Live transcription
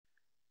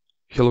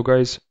Hello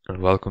guys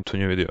and welcome to a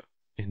new video.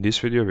 In this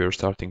video we are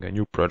starting a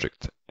new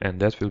project and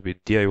that will be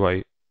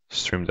DIY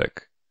Stream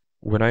Deck.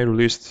 When I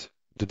released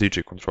the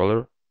DJ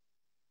controller,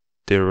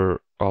 there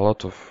were a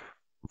lot of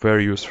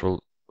very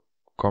useful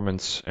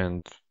comments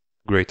and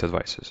great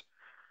advices,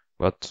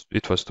 but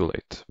it was too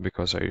late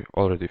because I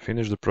already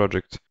finished the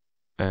project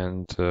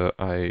and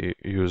I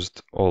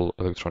used all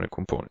electronic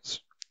components.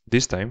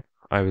 This time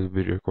I will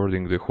be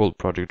recording the whole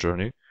project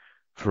journey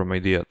from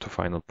idea to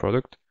final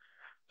product,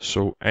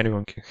 so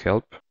anyone can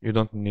help. You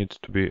don't need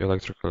to be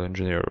electrical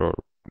engineer or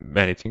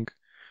anything.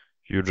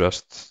 You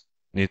just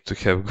need to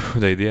have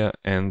good idea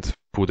and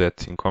put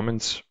that in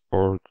comments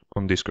or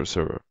on Discord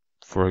server.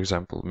 For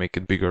example, make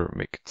it bigger,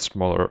 make it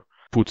smaller,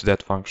 put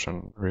that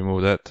function,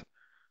 remove that.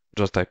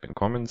 Just type in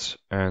comments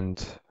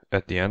and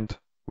at the end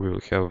we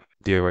will have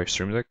DIY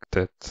Stream Deck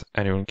that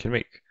anyone can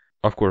make.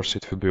 Of course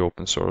it will be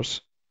open source.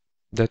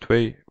 That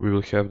way we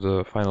will have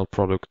the final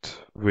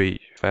product way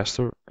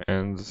faster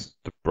and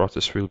the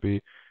process will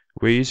be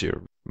way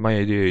easier. My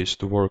idea is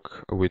to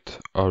work with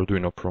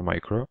Arduino Pro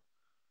Micro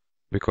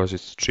because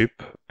it's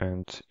cheap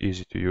and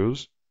easy to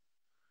use.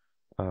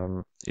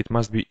 It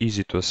must be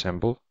easy to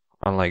assemble,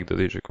 unlike the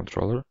DJ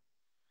controller.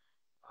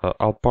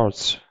 All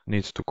parts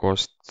need to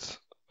cost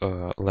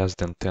less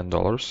than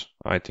 $10.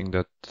 I think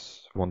that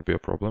won't be a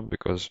problem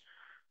because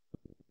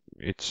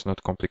it's not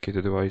a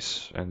complicated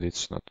device and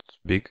it's not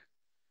big.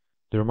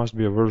 There must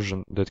be a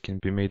version that can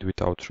be made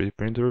without 3D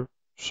printer,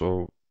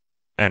 so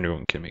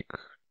anyone can make,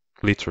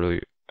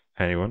 literally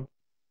anyone.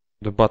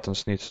 The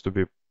buttons needs to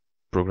be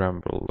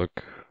programmable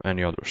like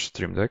any other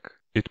Stream Deck.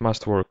 It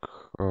must work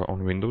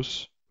on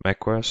Windows,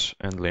 macOS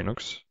and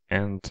Linux,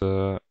 and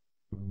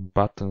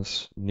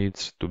buttons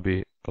needs to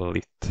be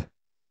lit.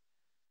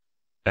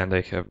 And I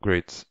have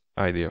great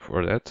idea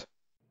for that.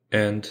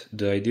 And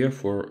the idea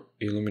for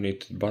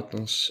illuminated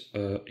buttons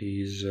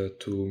is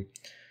to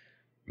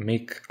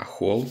make a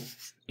hole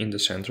in the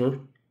center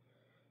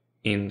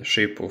in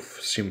shape of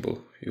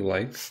symbol you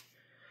like,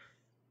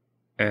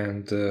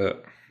 and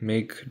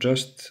make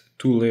just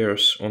 2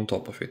 layers on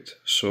top of it,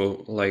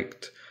 so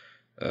light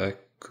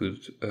could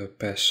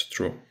pass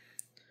through,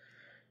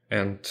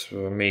 and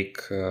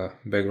make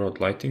background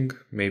lighting,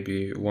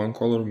 maybe one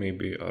color,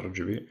 maybe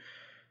RGB,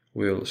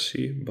 we'll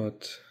see,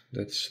 but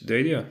that's the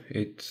idea.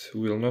 It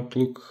will not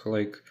look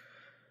like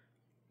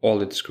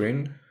OLED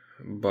screen,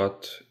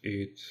 but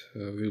it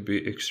will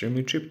be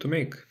extremely cheap to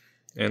make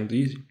and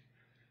easy.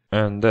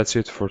 And that's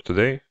it for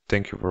today.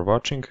 Thank you for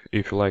watching.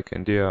 If you like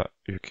idea,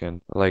 you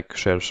can like,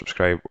 share,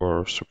 subscribe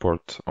or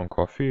support on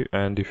Coffee.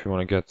 And if you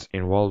want to get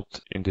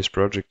involved in this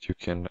project, you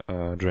can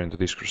join the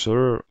Discord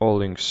server. All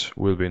links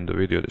will be in the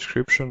video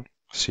description.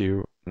 See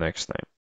you next time.